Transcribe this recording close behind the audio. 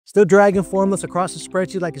Still dragging formulas across the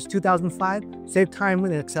spreadsheet like it's 2005? Save time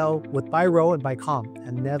in Excel with BYROW and BYCOL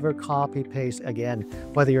and never copy paste again.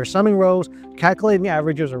 Whether you're summing rows, calculating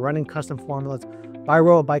averages, or running custom formulas,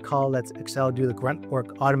 BYROW and BYCOL lets Excel do the grunt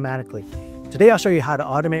work automatically. Today I'll show you how to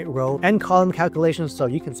automate row and column calculations so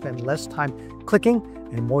you can spend less time clicking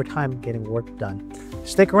and more time getting work done.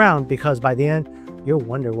 Stick around because by the end, you'll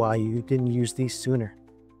wonder why you didn't use these sooner.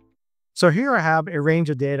 So here I have a range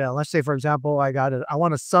of data. Let's say, for example, I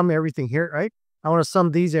want to sum everything here, right? I want to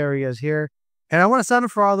sum these areas here, and I want to sum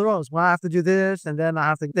it for all the rows. Well, I have to do this, and then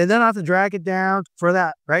I have to drag it down for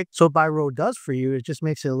that, right? So by row does for you, it just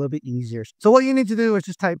makes it a little bit easier. So what you need to do is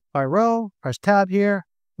just type by row, press tab here.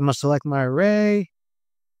 I'm gonna select my array,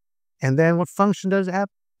 and then what function does it have?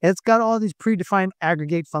 It's got all these predefined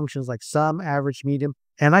aggregate functions like sum, average, median,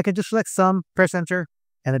 and I can just select sum, press enter,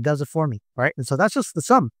 and it does it for me, right? And so that's just the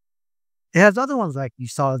sum. It has other ones like you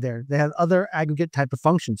saw there. They have other aggregate type of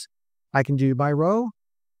functions. I can do by row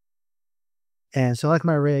and select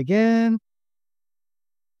my array again,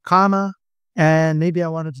 comma, and maybe I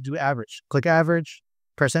wanted to do average. Click average,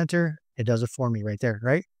 press enter. It does it for me right there,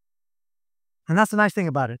 right? And that's the nice thing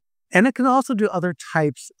about it. And it can also do other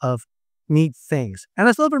types of neat things. And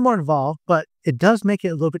it's a little bit more involved, but it does make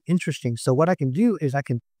it a little bit interesting. So what I can do is I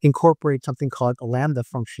can incorporate something called a lambda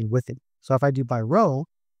function with it. So if I do by row,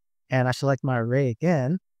 and I select my array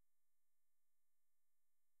again,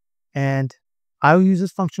 and I'll use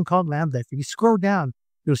this function called lambda. If you scroll down,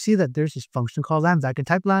 you'll see that there's this function called lambda. I can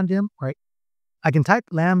type lambda in, right? I can type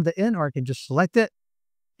lambda in, or I can just select it.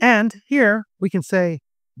 And here we can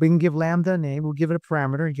give lambda a name. We'll give it a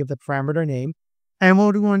parameter, give the parameter a name. And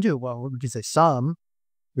what do we want to do? Well, we can say sum.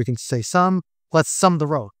 We can say sum. Let's sum the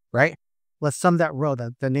row, right? Let's sum that row,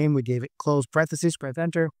 the name we gave it. Close parentheses, press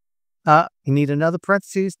enter. You need another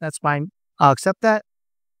parentheses. That's fine. I'll accept that.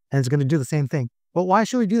 And it's going to do the same thing. But why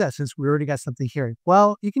should we do that since we already got something here?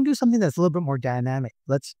 Well, you can do something that's a little bit more dynamic.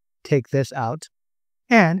 Let's take this out.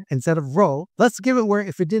 And instead of row, let's give it where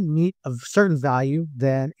if it didn't meet a certain value,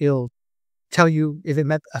 then it'll tell you if it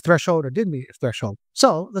met a threshold or didn't meet a threshold.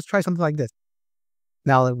 So let's try something like this.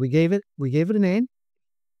 Now that we gave it a name,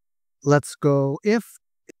 let's go if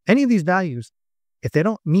any of these values, if they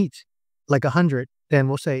don't meet like 100, then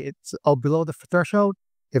we'll say it's below the threshold.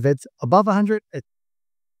 If it's above 100, if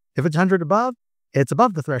it's 100 above, it's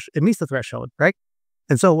above the threshold. It meets the threshold, right?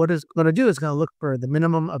 And so what it's going to do is going to look for the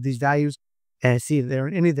minimum of these values and see if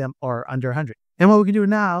any of them are under 100. And what we can do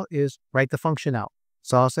now is write the function out.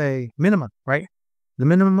 So I'll say minimum, right? The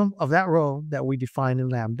minimum of that row that we define in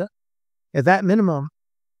lambda. If that minimum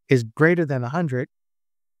is greater than 100,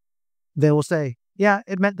 then we'll say, yeah,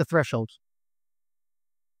 it met the threshold.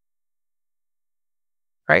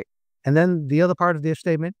 Right? And then the other part of the if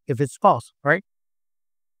statement, if it's false, right?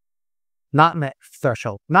 Not met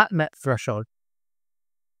threshold, not met threshold.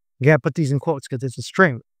 You gotta put these in quotes because it's a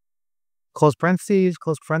string. Close parentheses,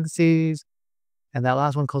 and that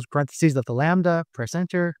last one, close parentheses of the lambda, press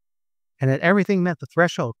enter, and then everything met the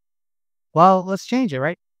threshold. Well, let's change it,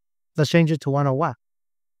 right? Let's change it to 101.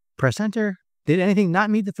 Press enter. Did anything not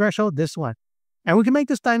meet the threshold? This one. And we can make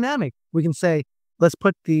this dynamic. We can say, let's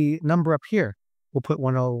put the number up here. We'll put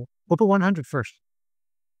 100 first,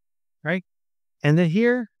 right? And then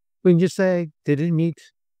here, we can just say, did it meet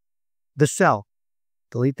the cell?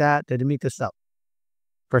 Delete that, did it meet the cell?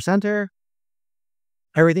 Press enter.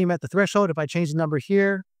 Everything met the threshold. If I change the number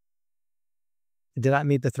here, it did not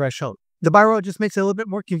meet the threshold. The BYROW just makes it a little bit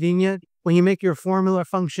more convenient. When you make your formula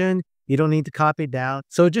function, you don't need to copy it down.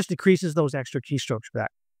 So it just decreases those extra keystrokes for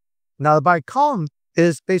that. Now the BYCOL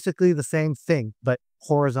is basically the same thing, but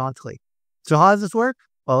horizontally. So how does this work?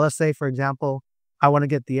 Well, let's say, for example, I want to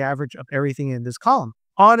get the average of everything in this column.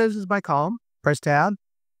 All it is by column, press tab.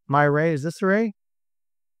 My array is this array.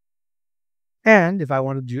 And if I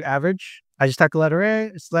want to do average, I just type the letter A,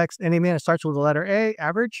 it selects any man, it starts with the letter A,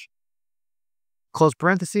 average. Close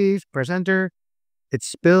parentheses, press enter. It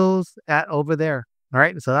spills at over there. All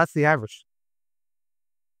right, so that's the average.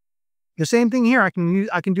 The same thing here, I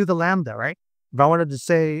can do the lambda, right? If I wanted to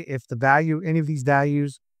say if the value, any of these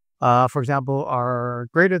values, for example, are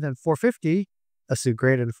greater than 450, let's do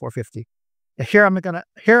greater than 450. Here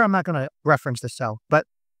I'm not gonna reference the cell, but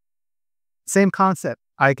same concept.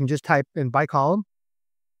 I can just type in by column,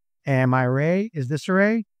 and my array is this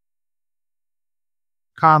array,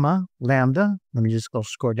 comma, lambda. Let me just go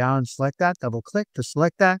scroll down and select that, double click to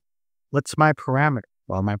select that. What's my parameter?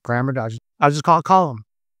 Well, my parameter, I'll just call it column.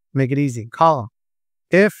 Make it easy, column.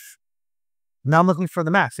 Now I'm looking for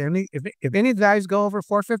the max. If any of the values go over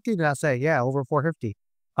 450, then I'll say, yeah, over 450.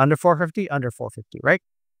 Under 450, under 450, right?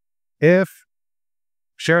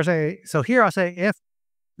 So here I'll say if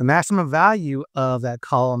the maximum value of that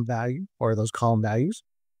column value or those column values,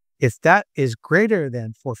 if that is greater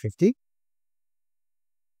than 450,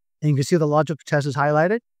 and you can see the logical test is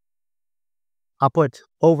highlighted, I'll put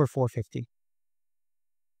over 450.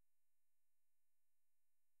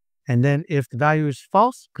 And then if the value is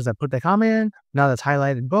false, because I put the comma in, now that's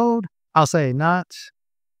highlighted in bold, I'll say not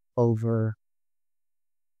over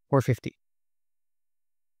 450.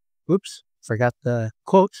 Oops, forgot the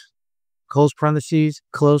quote. Close parentheses,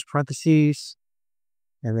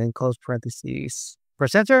 and then close parentheses.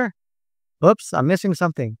 Press enter. Oops, I'm missing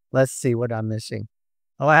something. Let's see what I'm missing.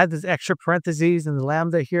 Oh, I had this extra parentheses in the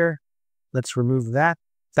lambda here. Let's remove that.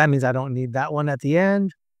 That means I don't need that one at the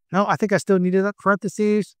end. No, I think I still needed that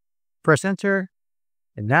parentheses. Press enter.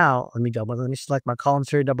 And now let me select my columns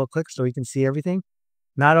here, double click so you can see everything.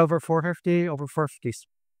 Not over 450, over 450.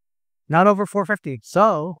 Not over 450.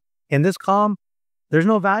 So in this column, there's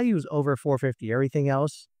no values over 450. Everything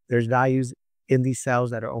else, there's values in these cells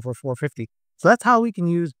that are over 450. So that's how we can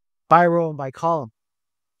use by row and by column.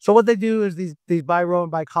 So what they do is these by row and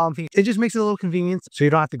by column things, it just makes it a little convenient so you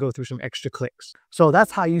don't have to go through some extra clicks. So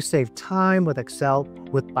that's how you save time with Excel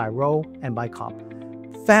with by row and by column.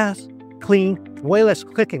 Fast, clean, way less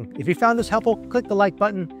clicking. If you found this helpful, click the like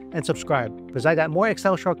button and subscribe because I got more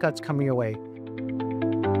Excel shortcuts coming your way.